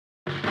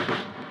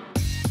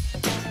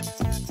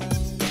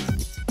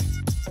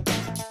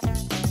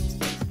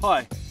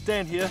Hi,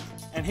 Dan here,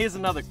 and here's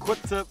another quick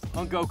tip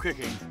on goal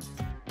kicking.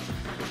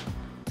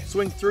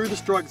 Swing through the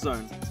strike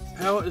zone.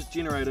 Power is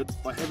generated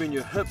by having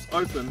your hips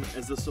open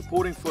as the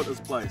supporting foot is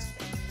placed,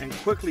 and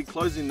quickly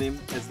closing them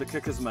as the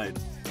kick is made.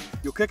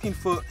 Your kicking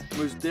foot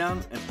moves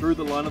down and through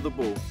the line of the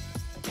ball.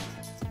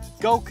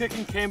 Goal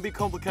kicking can be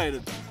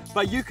complicated,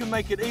 but you can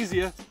make it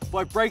easier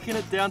by breaking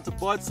it down to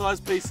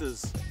bite-sized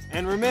pieces.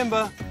 And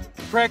remember,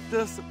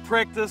 practice,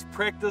 practice,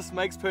 practice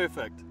makes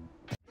perfect.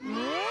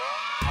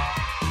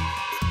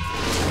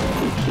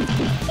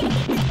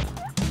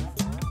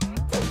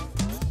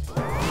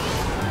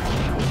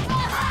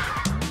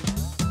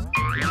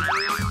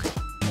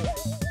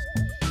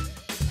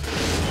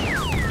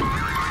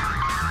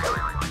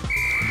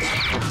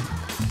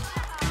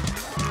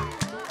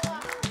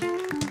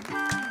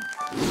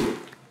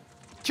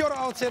 Kia ora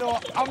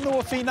Aotearoa, I'm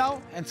Noah Finau,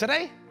 and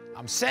today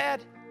I'm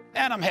sad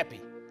and I'm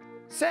happy.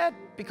 Sad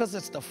because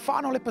it's the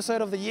final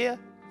episode of the year,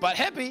 but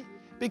happy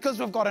because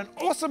we've got an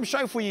awesome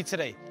show for you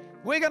today.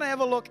 We're going to have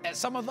a look at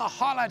some of the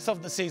highlights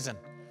of the season.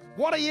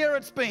 What a year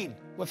it's been.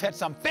 We've had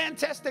some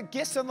fantastic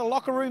guests in the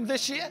locker room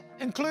this year,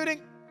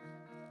 including,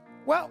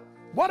 well,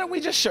 why don't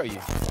we just show you?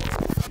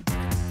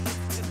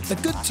 The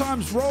good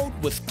times rolled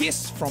with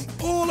guests from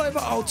all over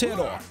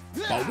Aotearoa.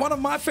 But one of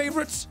my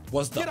favourites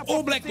was the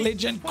All Black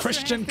legend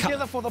Christian Cullen.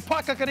 Together for the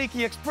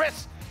Paikakariki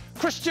Express,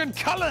 Christian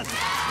Cullen.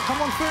 Come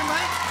on through,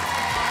 mate.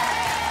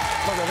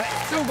 Look at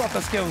that, still got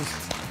the skills.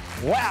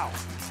 Wow.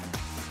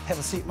 Have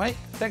a seat, mate.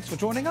 Thanks for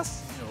joining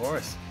us. No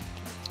worries.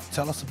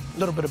 Tell us a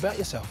little bit about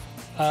yourself.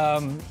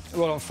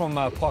 Well, I'm from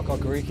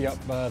Paikakariki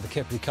up the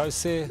Kapiti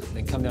Coast there,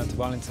 then come down to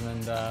Wellington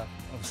and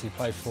obviously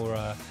played for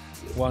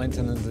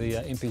Wellington in the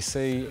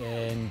NPC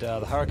and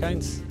the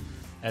Hurricanes,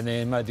 and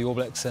then made the All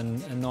Blacks in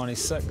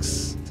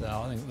 '96. So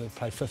I think we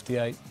played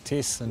 58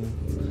 tests and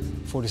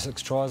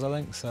 46 tries, I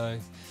think. So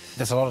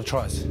That's a lot of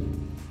tries.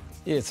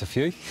 yeah, it's a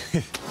few.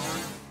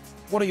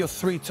 What are your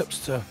 3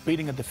 tips to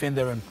beating a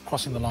defender and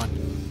crossing the line?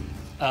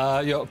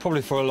 Yeah,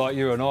 probably for like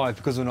you and I,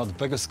 because we're not the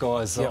biggest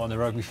guys on the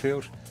rugby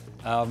field.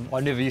 I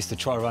never used to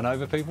try to run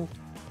over people,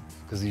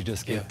 because you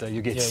just get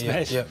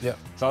smashed.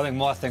 So I think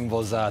my thing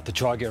was to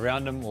try to get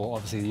around them, or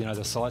obviously, you know,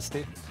 the side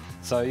step.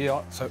 So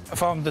yeah. So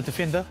if I'm the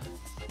defender?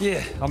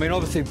 Yeah, I mean,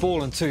 obviously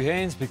ball in 2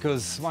 hands,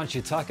 because once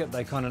you tuck it,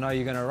 they kind of know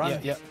you're going to run.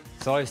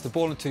 So I used to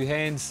ball in 2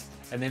 hands,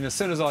 and then as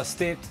soon as I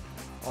stepped,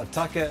 I'd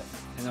tuck it,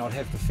 and then I'd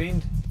have to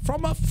fend.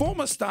 From a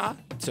former star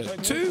to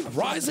 2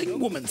 rising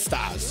women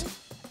stars,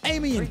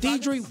 Amy and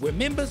Deidre were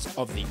members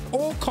of the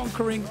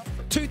all-conquering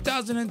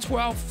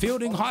 2012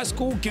 Fielding High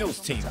School girls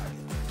team.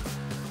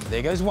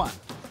 There goes one.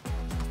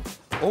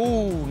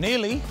 Oh,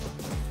 nearly.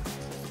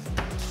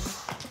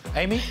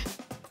 Amy,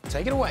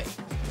 take it away.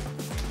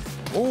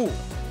 Oh,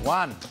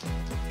 1.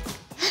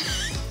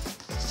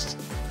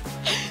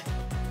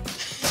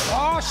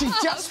 Oh, she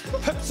just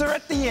pips her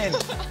at the end.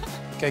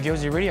 Okay,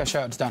 girls, you ready? I'll show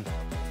you it's done.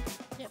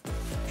 Yep.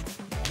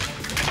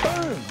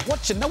 Boom!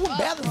 What you know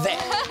about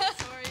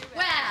that?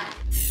 Wow.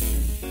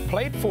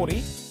 Played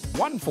 40,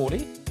 won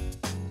 40,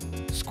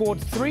 scored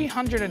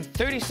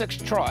 336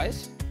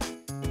 tries,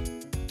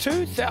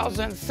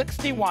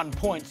 2,061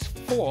 points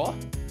for,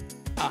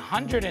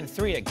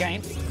 103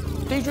 against.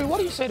 Deidre, what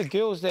do you say to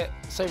girls that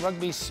say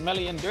rugby's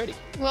smelly and dirty?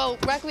 Well,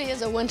 rugby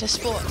is a winter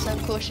sport, so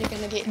of course you're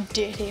going to get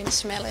dirty and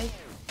smelly.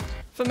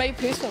 For me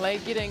personally,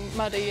 getting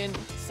muddy and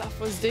stuff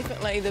was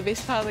definitely the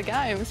best part of the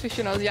game,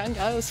 especially when I was younger.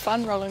 It was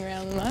fun rolling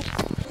around in the mud.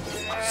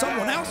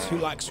 Someone else who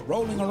likes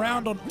rolling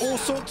around on all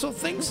sorts of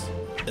things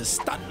is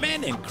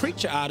stuntman and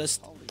creature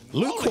artist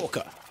Luke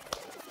Hawker.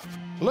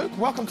 Luke,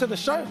 welcome to the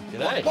show.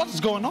 G'day. What's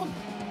going on?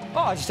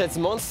 Oh, I just had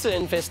some monster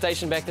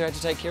infestation back there I had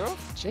to take care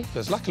of.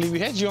 Jeepers, luckily we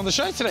had you on the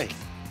show today.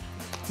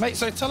 Mate,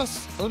 so tell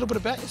us a little bit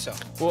about yourself.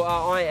 Well,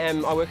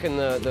 I work in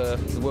the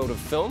world of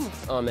film.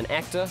 I'm an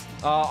actor.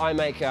 I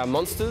make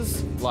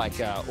monsters like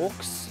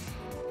orcs.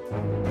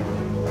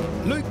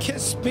 Luke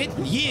has spent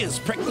years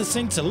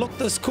practicing to look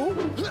this cool,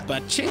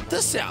 but check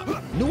this out.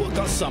 Noah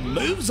got some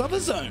moves of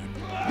his own.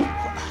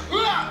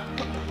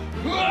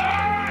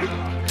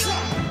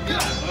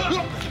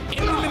 And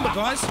remember,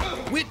 guys,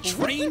 we're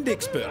trained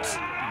experts.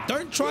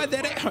 Don't try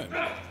that at home.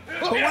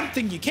 But one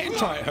thing you can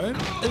try at home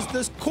is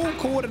this cool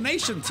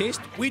coordination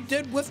test we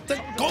did with the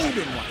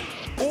golden one,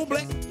 All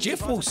Black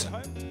Jeff Wilson.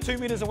 2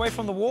 metres away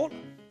from the wall,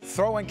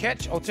 throw and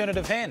catch,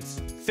 alternative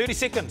hands. 30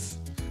 seconds.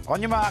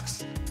 On your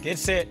marks, get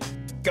set,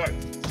 go.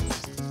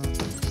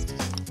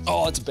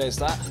 Oh, it's a bad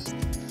start.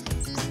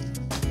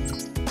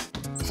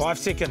 5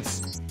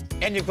 seconds.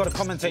 And you've got to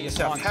commentate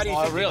yourself. How do you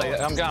think really? you're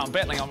going? I'm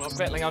battling.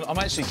 I'm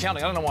actually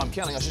counting. I don't know why I'm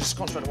counting. I should just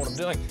concentrate on what I'm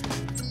doing.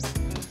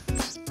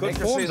 Good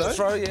form, though.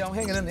 Throw. Yeah, I'm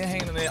hanging in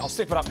there. I'll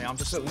step it up now. I'm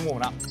just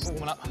warming up.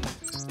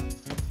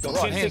 Got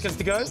 10 seconds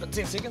to go.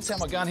 10 seconds. How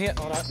am I going here?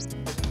 All right.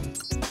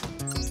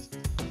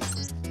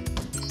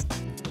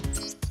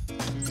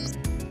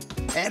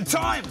 And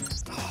time.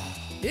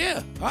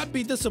 Yeah, I'd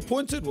be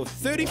disappointed with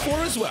 34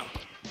 as well.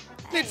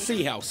 Let's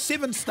see how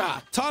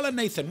 7-star Tyler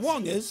Nathan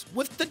Wong is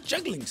with the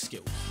juggling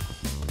skills.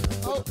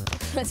 Oh,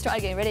 let's try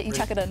again. Ready? You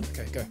chuck it in.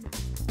 Okay, go.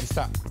 You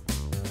start.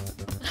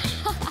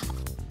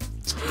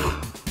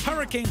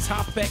 Hurricanes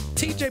halfback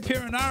TJ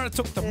Perenara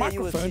took the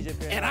microphone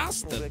and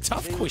asked the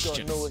tough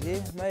questions.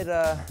 Mate,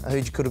 I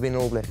heard you could have been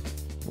All Black.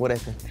 What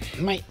happened?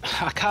 Mate,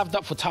 I carved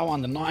up for Tawa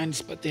under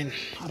 9s, but then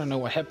I don't know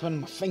what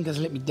happened. My fingers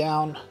let me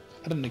down.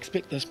 I didn't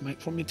expect this,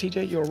 mate, from you,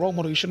 TJ. You're a role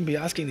model. You shouldn't be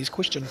asking these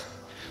questions.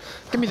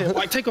 Give me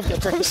that. Take off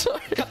that bracket.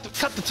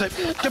 Cut the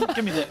tape.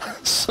 Give me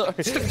that.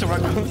 Sorry. Stick to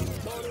rugby.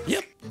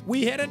 Yep,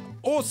 we had an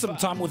awesome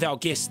time with our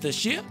guests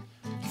this year.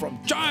 From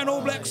giant All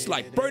Blacks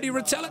like Brodie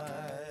Retallick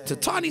to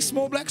tiny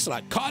small blacks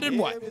like Kaiden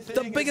White.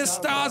 The biggest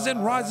stars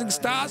and rising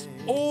stars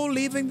all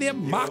leaving their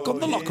mark on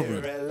the locker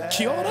room.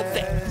 Kia ora,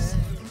 thanks.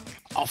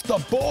 Off the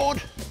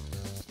board.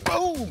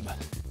 Boom.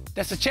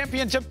 That's a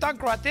championship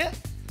dunk right there.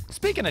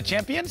 Speaking of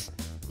champions,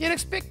 you'd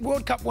expect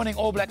World Cup winning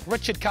All Black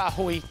Richard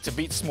Kahui to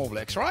beat Small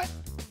Blacks, right?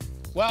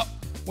 Well,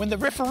 when the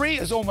referee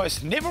is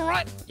almost never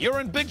right, you're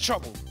in big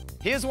trouble.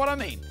 Here's what I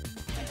mean.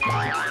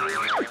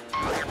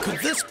 Could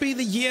this be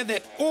the year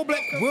that All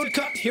Black World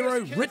Cup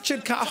hero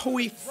Richard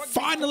Kahui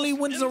finally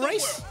wins the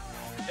race?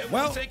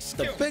 Well,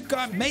 the big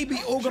guy may be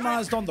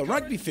organised on the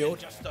rugby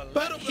field,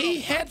 but he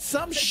had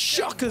some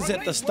shockers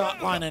at the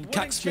start line in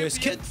Kaks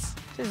First Kids.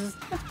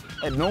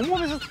 Abnormal?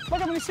 Look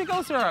how many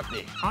seagulls there are up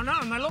there. I know,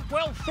 and they look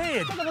well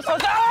fed. Look at this.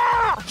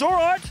 Ah! It's all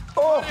right.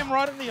 Oh. Him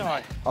right in the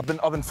eye. I've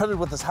been fitted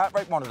with this heart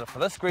rate monitor for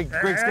this. Greg's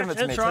given it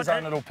to me. It's his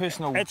own little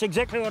personal. That's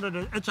exactly what it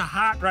is. It's a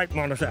heart rate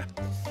monitor.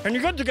 And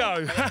you're good to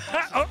go.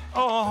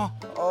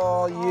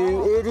 Oh,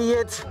 you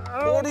idiot.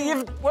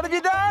 What have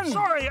you done?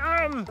 Sorry,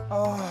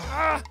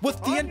 With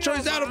the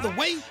intros out of the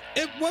way,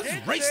 it was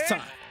race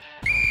time.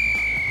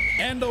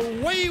 And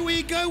away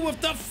we go with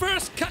the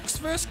first Kaks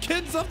First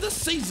Kids of the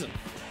season.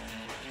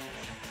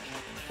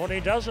 What he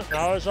doesn't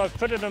know is I've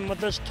fitted him with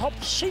this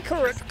top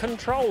secret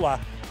controller.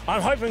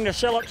 I'm hoping to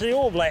sell it to the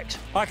All Blacks.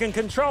 I can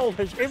control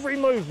his every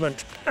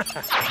movement.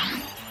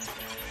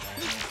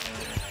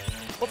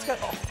 What's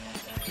going on?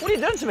 What are you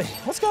doing to me?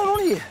 What's going on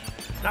here?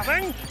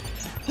 Nothing.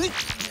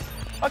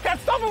 I can't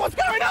stop it. What's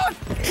going on?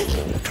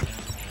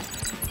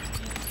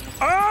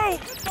 Oh!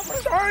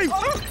 Sorry!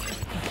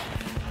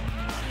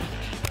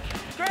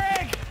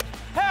 Greg!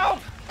 Help!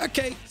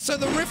 Okay, so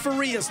the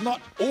referee is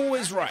not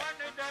always right.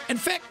 In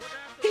fact,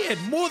 he had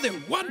more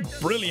than one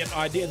brilliant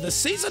idea this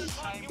season,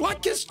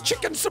 like his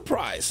chicken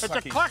surprise. It's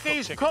a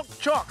Clucky's cooked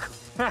choc.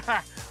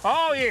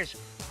 Oh, yes.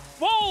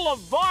 Full of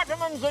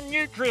vitamins and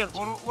nutrients.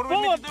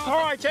 Full of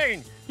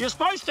protein. You're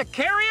supposed to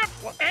carry it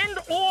and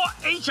or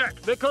eat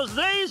it, because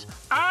these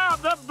are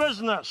the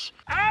business.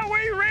 Are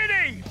we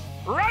ready?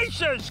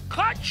 Racers,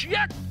 clutch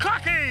your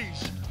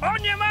cluckies.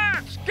 On your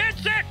marks, get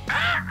set.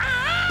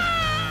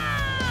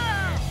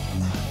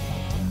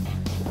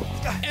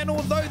 And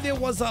although there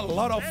was a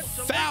lot of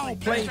foul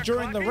play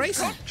during the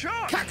race,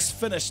 Kaks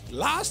finished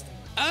last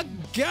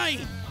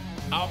again.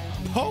 A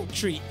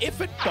poultry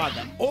effort by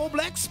the All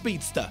Black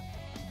speedster.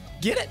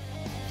 Get it?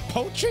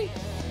 Poultry?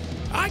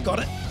 I got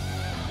it.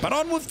 But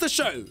on with the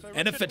show.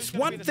 And if it's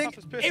one thing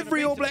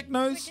every All Black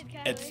knows,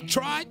 it's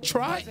try,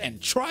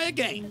 and try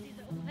again.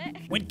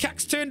 When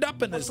Kaks turned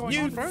up in his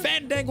new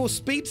Fandangle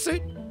speed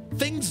suit,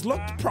 things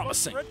looked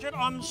promising. Richard,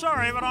 I'm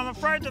sorry, but I'm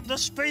afraid that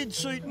this speed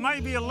suit may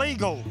be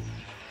illegal.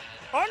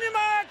 On your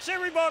marks,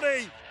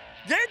 everybody!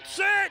 Get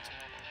set!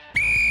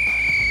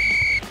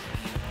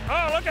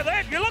 Oh, look at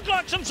that! You look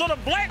like some sort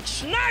of black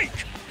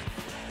snake!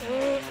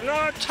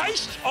 No, it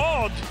tastes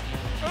odd.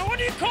 What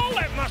do you call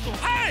that muscle?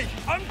 Hey,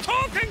 I'm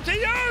talking to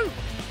you!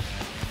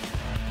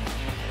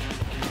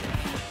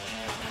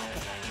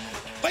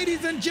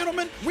 Ladies and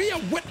gentlemen, we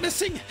are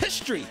witnessing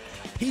history.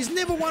 He's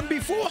never won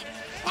before.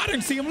 I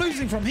don't see him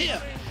losing from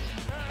here.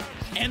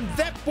 And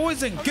that,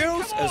 boys and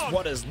girls, is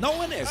what is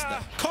known as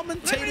the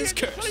commentator's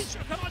curse.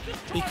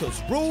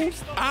 Because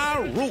rules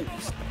are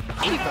rules,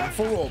 even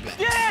for All Blacks.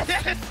 Yes!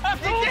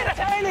 After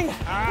entertaining!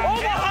 All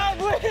the hard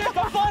work,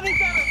 I finally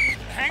done it!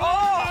 Hang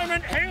on a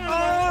moment, hang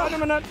on a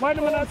minute. Wait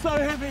a minute. I'm so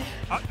happy.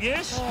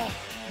 Yes?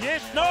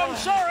 Yes? No, I'm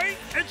sorry.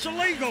 It's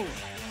illegal.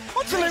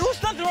 What's illegal?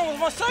 There's nothing wrong with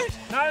my suit.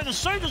 No, the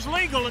suit is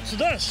legal. It's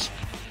this.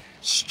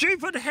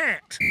 Stupid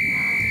hat.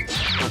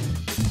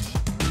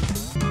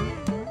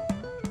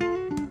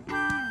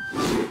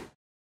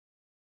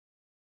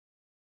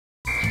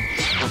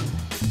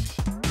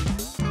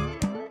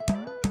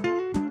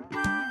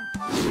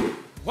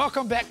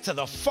 Welcome back to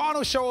the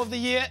final show of the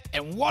year,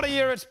 and what a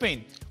year it's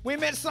been. We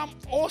met some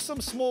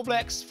awesome Small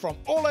Blacks from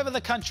all over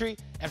the country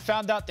and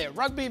found out that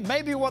rugby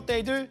may be what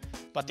they do,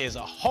 but there's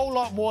a whole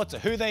lot more to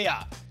who they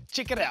are.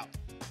 Check it out.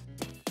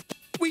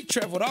 We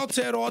travelled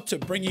Aotearoa to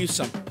bring you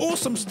some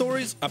awesome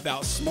stories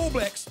about Small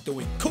Blacks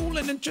doing cool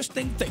and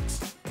interesting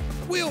things.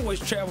 We always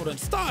travelled in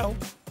style,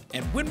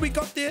 and when we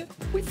got there,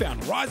 we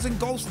found rising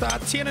gold star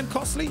Tiernan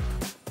Costley,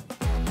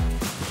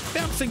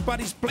 bouncing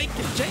buddies Blake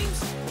and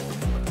James,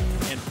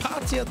 and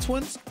Pātea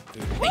twins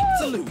who hate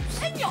to lose.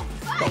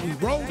 But we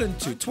rolled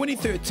into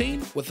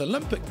 2013 with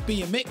Olympic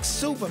BMX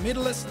silver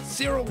medalist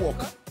Sarah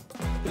Walker,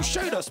 who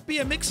showed us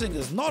BMXing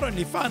is not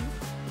only fun,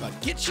 but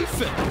gets you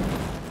fit.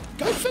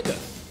 Go figure.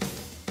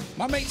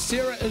 My mate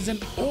Sarah is an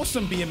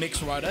awesome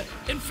BMX rider.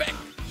 In fact,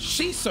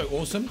 She's so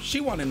awesome,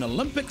 she won an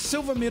Olympic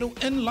silver medal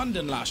in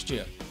London last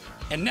year.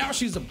 And now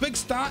she's a big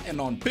star and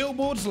on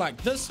billboards like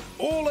this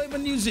all over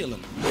New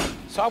Zealand.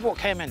 So I brought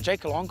Cam and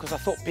Jake along because I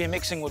thought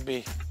BMXing would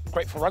be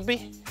great for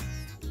rugby.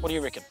 What do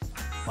you reckon?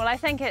 Well, I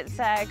think it's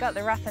got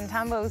the rough and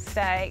tumbles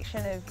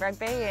action of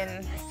rugby,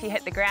 and if you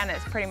hit the ground,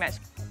 it's pretty much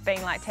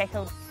being like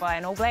tackled by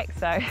an All Black,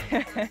 so.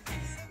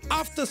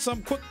 After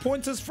some quick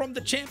pointers from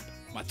the champ,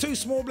 my two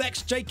small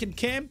blacks, Jake and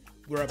Cam,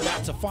 were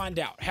about to find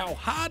out how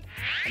hard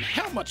and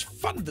how much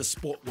fun this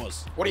sport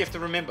was. What do you have to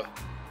remember?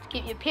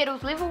 Keep your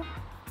pedals level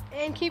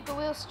and keep the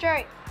wheel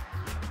straight.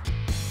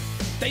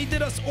 They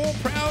did us all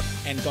proud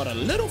and got a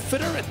little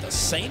fitter at the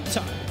same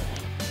time.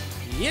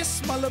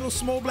 Yes, my little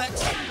small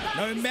blacks,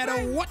 no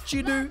matter what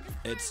you do,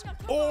 it's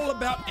all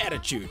about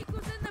attitude.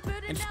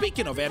 And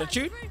speaking of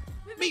attitude,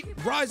 meet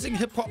rising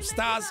hip-hop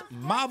stars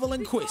Marvel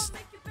and Quest.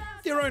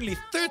 They're only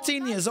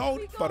 13 years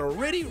old, but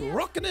already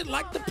rocking it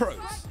like the pros.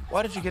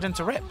 Why did you get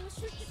into rap?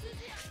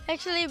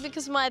 Actually,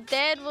 because my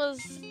dad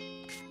was,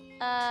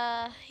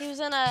 he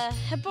was in a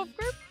hip-hop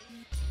group,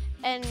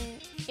 and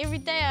every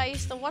day I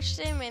used to watch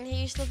them, and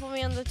he used to put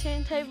me on the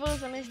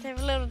turntables, and I used to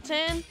have a little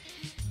turn,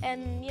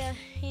 and yeah,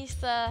 he used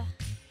to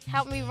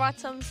help me write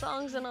some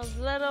songs when I was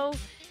little,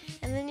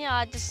 and then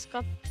yeah,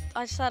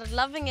 I started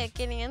loving it,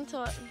 getting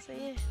into it, and so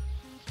yeah.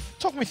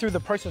 Talk me through the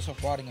process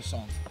of writing a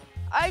song.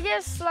 I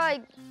guess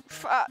like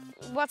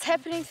what's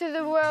happening through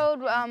the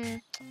world,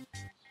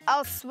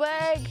 our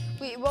swag,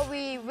 what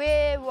we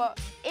wear,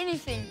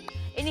 anything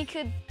you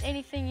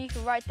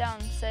could write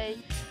down. Say,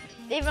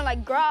 even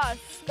like grass,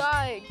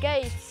 sky,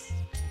 gates,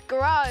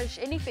 garage,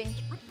 anything.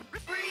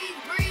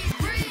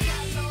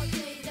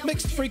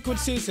 Mixed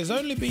Frequencies has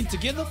only been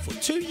together for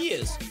 2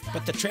 years,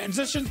 but the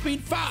transition's been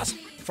fast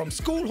from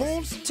school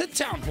halls to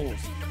town halls.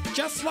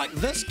 Just like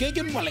this gig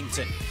in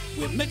Wellington,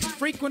 where Mixed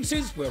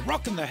Frequencies were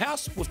rocking the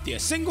house with their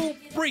single,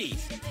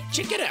 Breathe.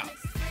 Check it out.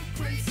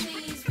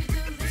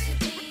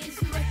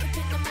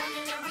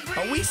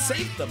 But we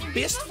saved the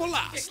best for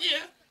last.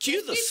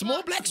 Cue the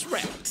Small Blacks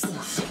rap.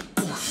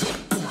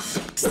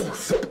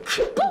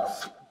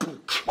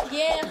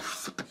 Yeah,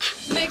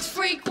 Mixed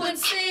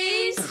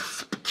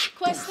Frequencies.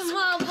 Question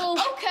Marvel.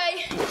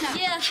 Okay.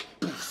 Yeah.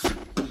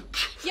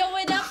 Yo,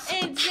 what up,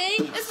 NZ?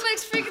 It's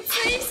Mixed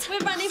Frequencies. We're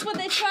running for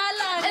the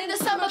tri-line in the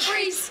summer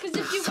breeze. Cause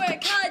if you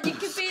work hard, you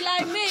can be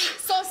like me.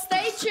 So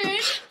stay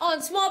tuned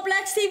on Small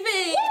Blacks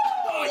TV.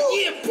 Oh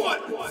yeah, boy.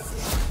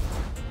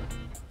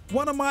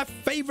 One of my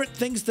favorite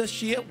things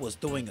this year was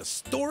doing a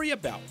story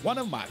about one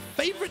of my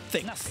favorite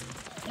things,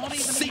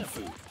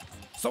 seafood.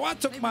 So I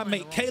took my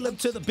mate Caleb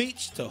to the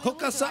beach to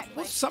hook us up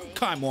with some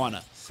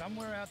kaimoana.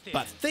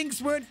 But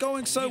things weren't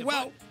going so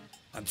well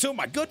until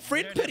my good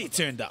friend Pity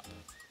turned up.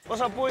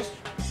 What's up, boys?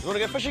 You want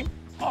to go fishing?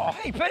 Oh,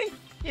 hey, Pity.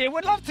 Yeah,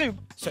 we'd love to.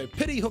 So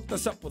Pity hooked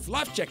us up with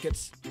life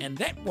jackets, and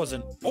that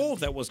wasn't all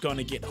that was going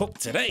to get hooked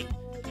today.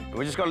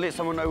 We just got to let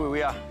someone know where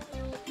we are.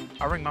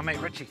 I'll ring my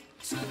mate Richie.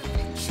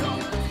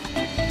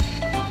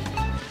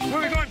 Where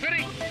are we going,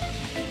 Pity?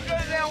 We're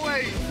going that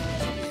way.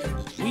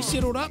 We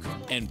settled up,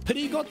 and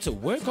Pity got to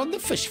work on the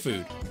fish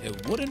food.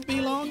 It wouldn't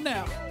be long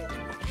now.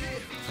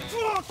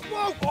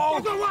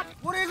 Whoa!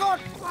 What do you got?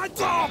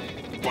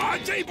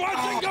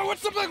 Bungee, go,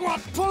 it's the big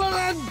one! Pull it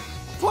in!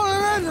 Pull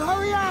it in!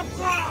 Hurry up!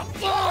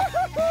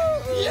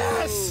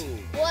 Yes!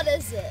 What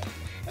is it?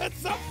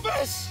 It's a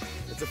fish!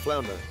 It's a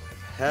flounder.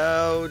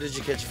 How did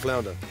you catch a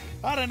flounder?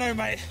 I don't know,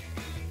 mate.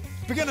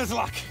 Beginner's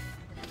luck.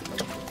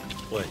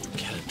 Wait,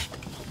 Caleb,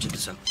 check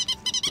this out.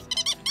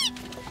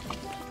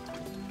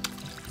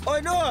 Oi,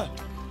 Noah!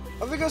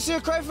 I think I see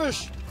a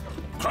crayfish.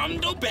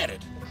 Crumbed or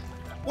battered?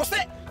 What's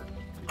that?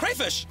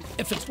 Crayfish!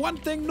 If it's one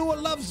thing Noah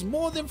loves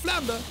more than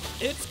flounder,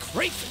 it's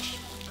crayfish.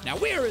 Now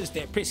where is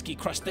that pesky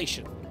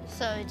crustacean?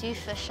 So, do you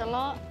fish a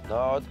lot?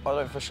 No, I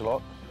don't fish a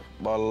lot,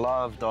 but I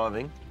love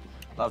diving.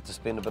 Love to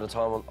spend a bit of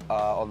time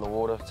on the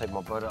water, take my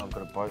boat out. I've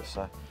got a boat,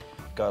 so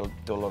go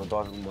do a lot of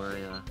diving with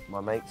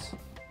my mates.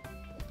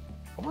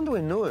 I wonder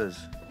where Noah is.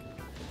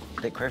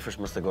 That crayfish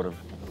must have got him.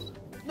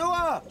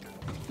 Noah!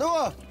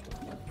 Noah!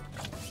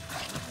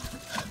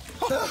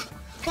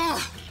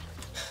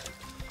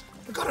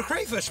 I got a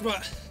crayfish,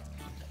 but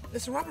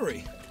it's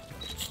rubbery,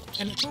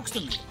 and it talks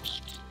to me.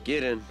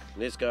 Get in,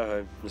 let's go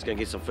home. Let's go and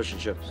get some fish and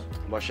chips.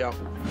 My shout.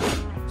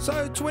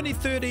 So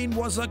 2013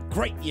 was a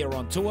great year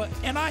on tour,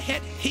 and I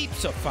had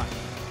heaps of fun.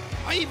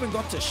 I even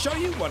got to show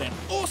you what an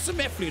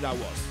awesome athlete I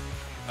was.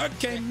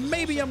 Okay,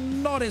 maybe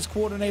I'm not as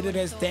coordinated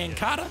as Dan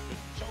Carter,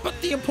 but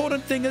the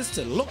important thing is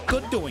to look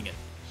good doing it.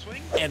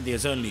 And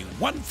there's only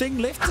one thing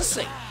left to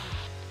say.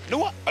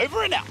 Noah,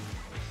 over and out.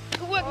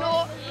 Good work,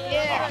 Noah.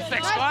 Yeah. Oh,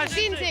 thanks, nice guys.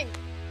 presenting.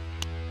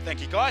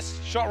 Thank you, guys.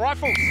 Shot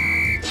rifles.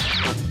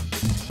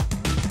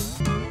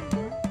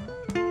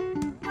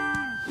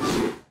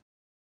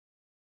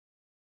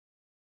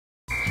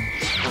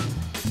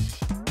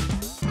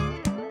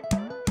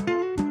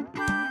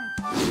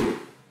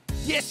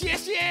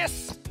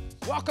 Yes!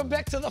 Welcome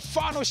back to the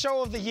final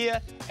show of the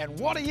year, and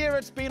what a year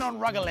it's been on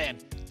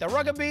Ruggerland. The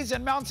Ruggerbees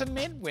and Mountain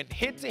Men went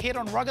head-to-head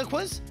on Rugger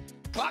Quiz.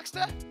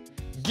 Clarkster,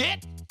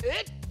 get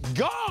it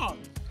gone!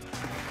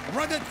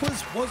 Rugger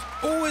quiz was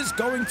always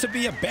going to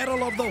be a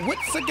battle of the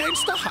wits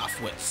against the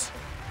half-wits.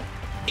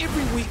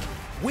 Every week,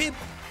 Webb,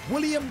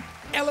 William,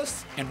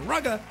 Alice and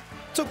Rugger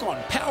took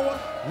on Power,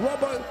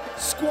 Robbo,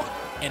 Squat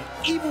and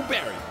Evil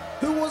Barry,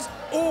 who was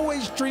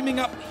always dreaming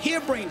up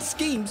harebrained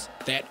schemes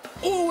that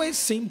always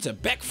seemed to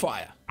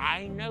backfire.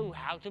 I know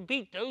how to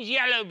beat those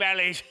yellow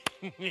bellies.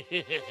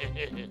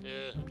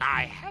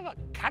 I have a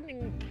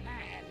cunning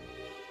plan.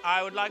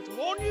 I would like to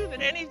warn you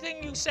that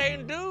anything you say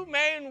and do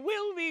may and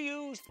will be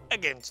used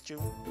against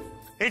you.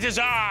 It is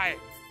I,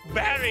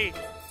 Barry.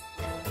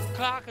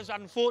 Clark has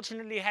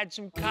unfortunately had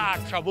some car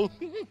trouble.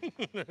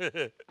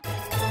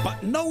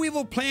 But no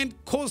evil plan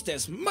caused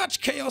as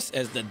much chaos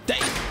as the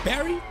day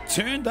Barry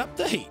turned up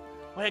the heat.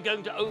 We're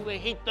going to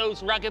overheat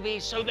those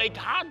ruggabies so they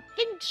can't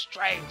think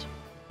straight.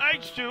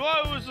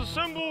 H2O is a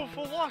symbol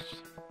for what?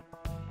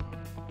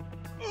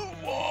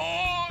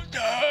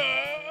 Water!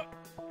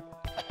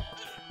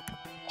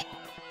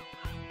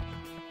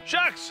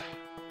 Shucks!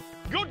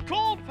 Good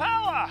call,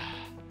 Power!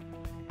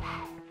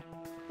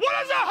 What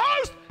does a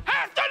host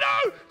have to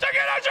do to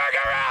get a drink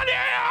around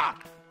here?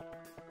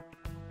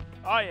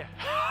 Oh, yeah.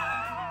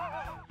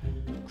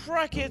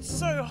 Cracky, it's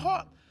so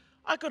hot.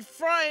 I could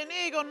fry an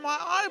egg on my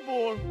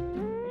eyeball.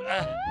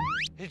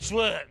 It's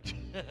worked.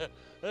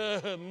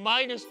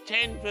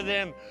 -10 for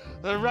them.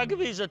 The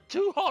ruggabies are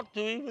too hot to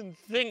even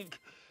think.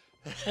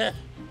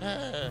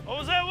 What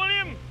was that,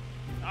 William?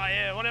 Oh,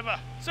 yeah, whatever.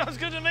 Sounds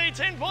good to me.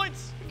 10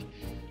 points.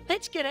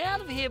 Let's get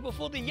out of here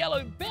before the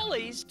yellow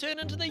bellies turn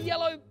into the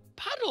yellow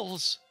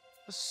puddles.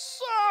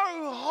 So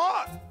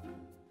hot.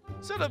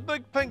 Is that a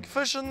big pink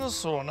fish in the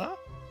sauna?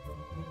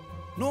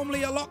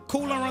 Normally a lot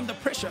cooler under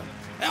pressure,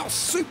 our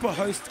super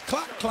host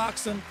Clark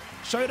Clarkson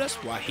showed us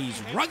why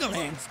he's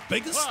Ruggerland's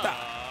biggest star.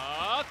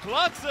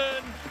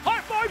 Clarkson! Hi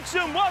folks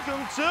and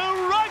welcome to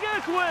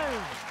Rugger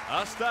Quiz!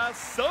 A star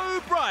so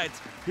bright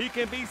he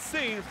can be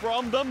seen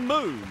from the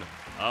moon.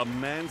 A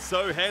man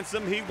so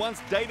handsome he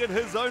once dated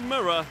his own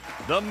mirror.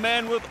 The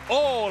man with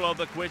all of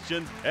the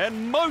questions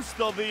and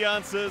most of the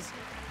answers.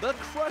 The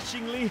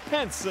crushingly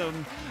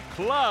handsome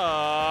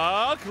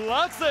Clark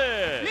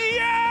Clarkson!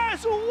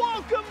 Yes!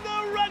 Welcome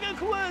to Rugger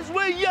Quiz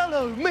where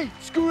yellow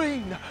meets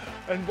green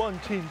and one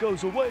team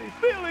goes away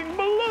feeling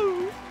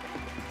blue.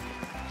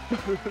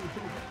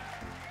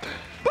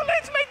 But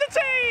let's meet the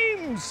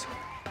teams!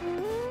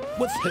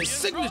 With his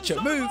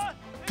signature move,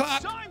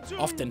 Clark,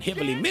 often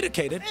heavily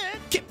medicated,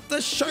 kept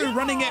the show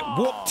running at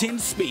warp 10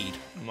 speed.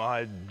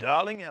 My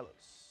darling Alice.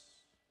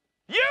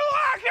 You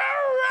are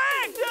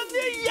correct! And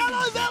the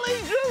yellow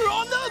bellies are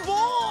on the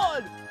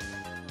board!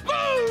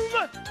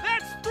 Boom!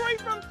 That's 3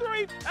 from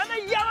 3, and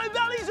the yellow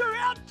bellies are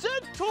out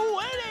to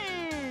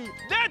 20!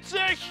 That's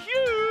a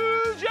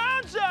huge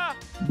answer!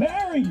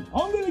 Barry,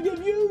 I'm going to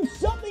give you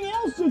something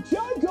else to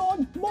choke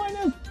on.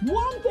 Minus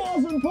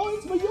 1,000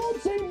 points for your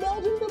team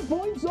melting the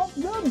points off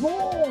the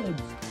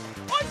boards.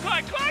 I'm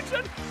Clark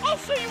Clarkson. I'll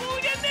see you all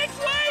again next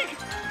week!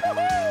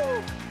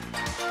 Woohoo!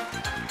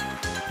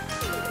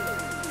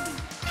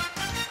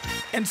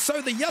 And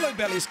so the Yellow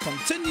Bellies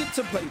continued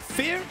to play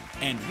fair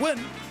and win,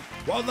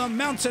 while the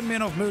Mountain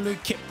Men of Mulu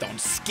kept on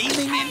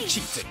scheming and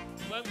cheating.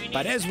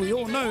 But as we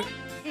all know,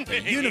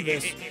 the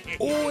universe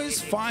always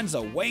finds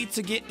a way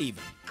to get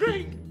even.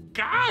 Great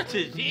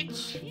garters,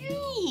 it's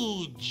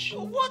huge.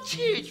 What's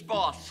huge,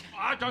 boss?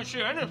 I don't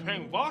see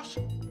anything, boss.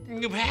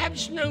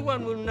 Perhaps no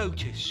one will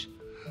notice.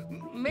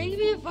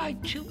 Maybe if I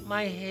tilt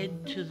my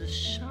head to the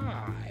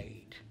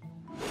side.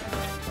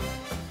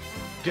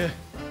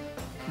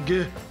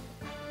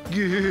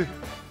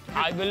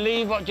 I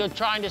believe what you're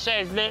trying to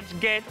say is let's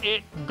get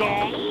it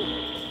gone.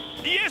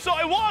 Yes,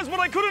 I was, but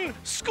I couldn't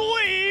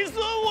squeeze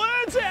the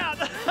words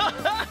out.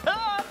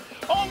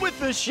 On with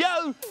the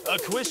show.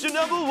 Question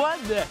number 1.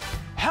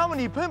 How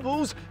many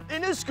pimples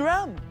in a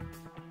scrum?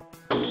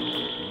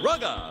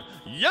 Rugger,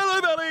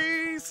 yellow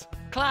bellies.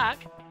 Clark,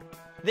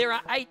 there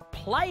are 8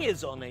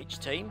 players on each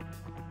team.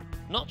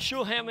 Not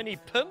sure how many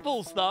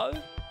pimples, though.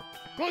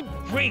 Good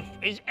grief,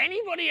 is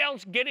anybody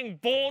else getting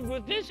bored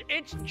with this?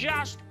 It's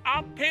just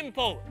a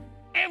pimple.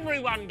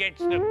 Everyone gets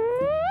them.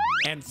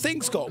 And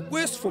things got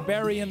worse for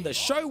Barry and the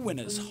show when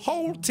his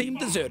whole team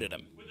deserted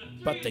him.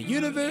 But the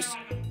universe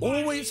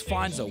always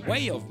finds a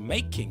way of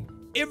making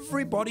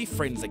everybody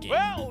friends again.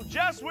 Well,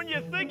 just when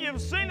you think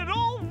you've seen it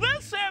all,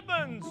 this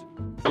happens.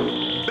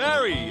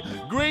 Barry,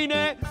 green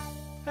ant,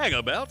 hang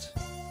about.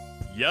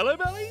 Yellow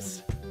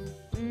bellies?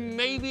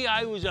 Maybe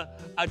I was a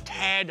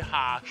tad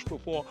harsh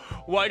before.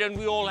 Why don't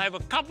we all have a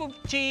cup of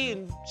tea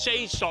and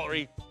say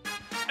sorry?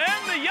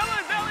 And the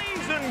yellow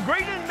bellies and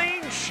green and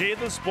mean share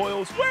the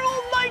spoils. We're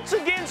all mates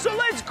again, so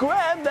let's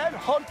grab that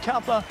hot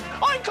cuppa.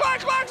 I'm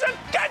Clark Clarkson.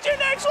 Catch you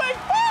next week.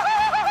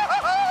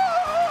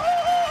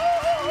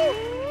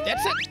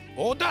 That's it.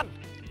 All done.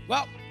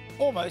 Well,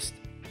 almost.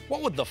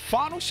 What would the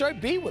final show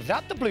be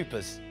without the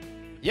bloopers?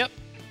 Yep,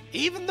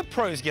 even the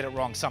pros get it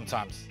wrong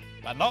sometimes,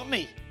 but not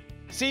me.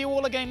 See you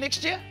all again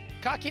next year.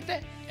 Ka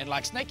kite, and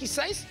like Snakey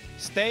says,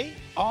 stay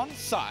on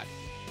side.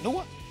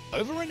 Nua,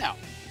 over and out.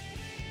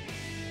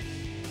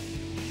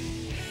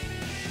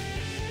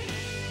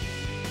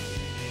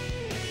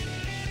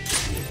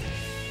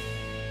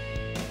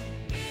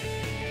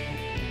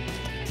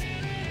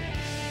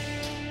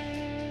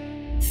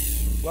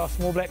 Well,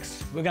 Small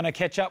Blacks, we're going to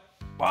catch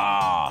up.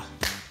 Ah!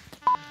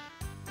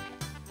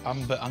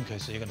 I'm a bit unco,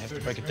 so you're going to have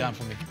to break it down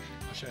for me.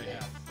 I'll show you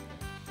how.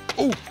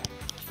 Oh!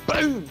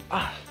 Boom!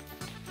 Ah.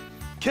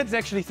 Kids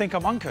actually think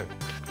I'm unco.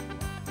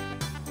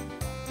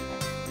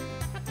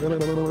 You're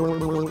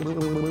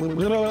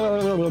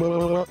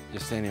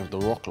standing with the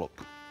rock look.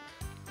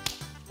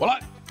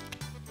 What?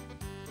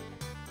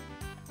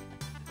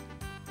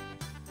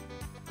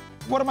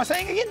 What am I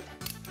saying again?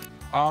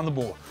 On the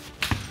ball.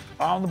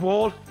 On the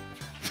ball.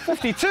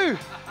 52.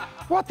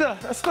 What the?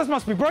 This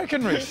must be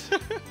broken, Reese.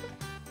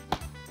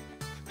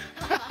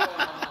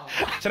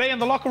 Today in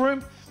the locker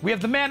room, we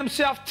have the man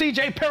himself,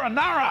 TJ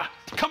Perenara.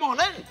 Come on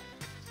in.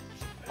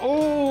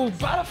 Oh,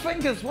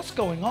 Butterfingers, what's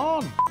going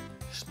on?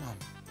 Yes, Mum.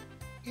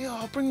 Yeah,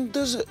 I'll bring the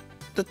desert.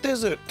 The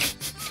desert.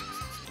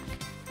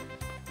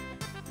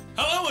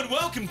 Hello and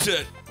welcome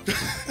to...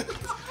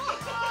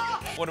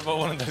 What about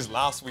one of those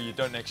laughs where you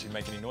don't actually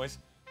make any noise?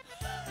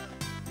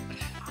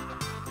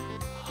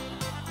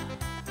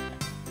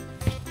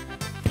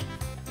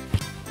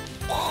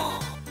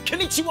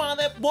 Konnichiwa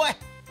there, boy.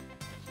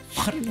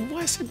 I don't know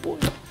why I said boy.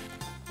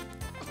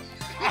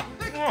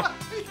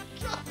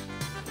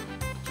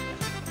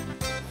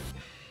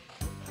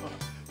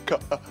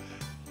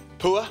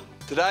 Pua,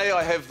 today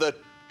I have the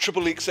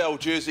Triple XL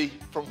jersey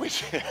from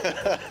West.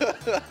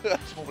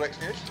 Small Blacks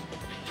News.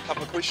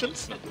 Couple of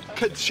questions.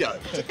 Kids show.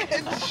 It's a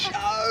kids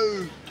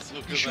show.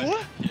 You sure?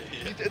 Yeah.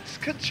 It's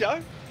kids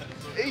show.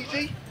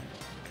 Easy.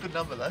 Good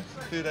number though.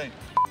 13.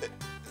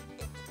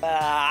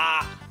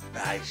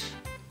 Nice.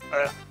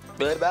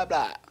 Blah, blah,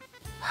 blah.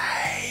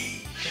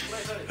 Hey.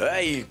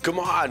 Hey, come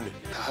on.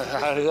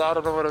 I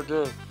don't know what I'm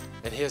doing.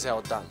 And here's how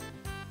it's done.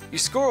 You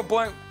score a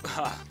blank...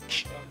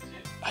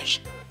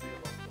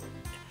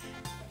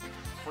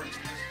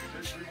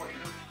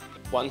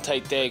 One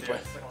take tag, bro.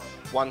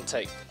 One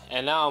take.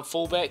 And now I'm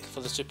fullback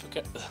for the Super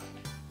Cup.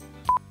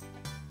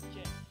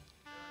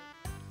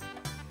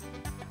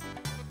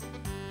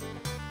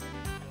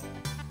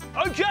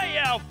 Okay,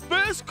 our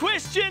first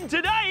question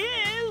today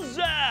is...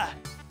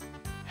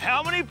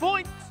 how many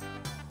points?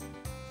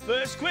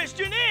 First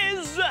question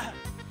is...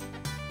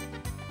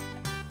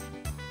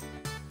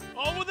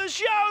 on with the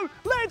show,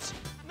 let's...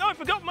 No, I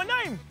forgot my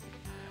name.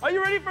 Are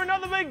you ready for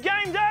another big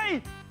game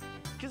day?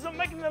 Because I'm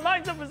making the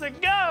lines up as I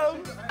go.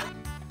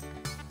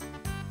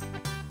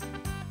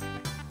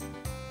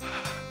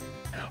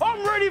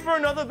 I'm ready for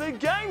another big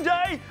game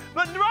day,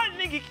 but right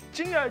now,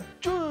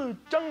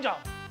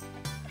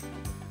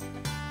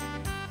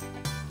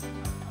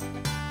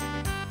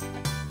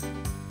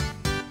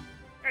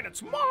 and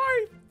it's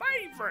my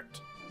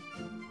favourite.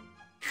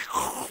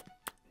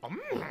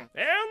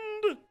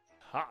 And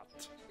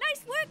hot.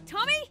 Nice work,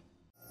 Tommy.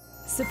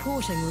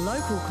 Supporting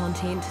local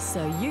content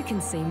so you can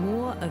see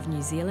more of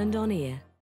New Zealand on air.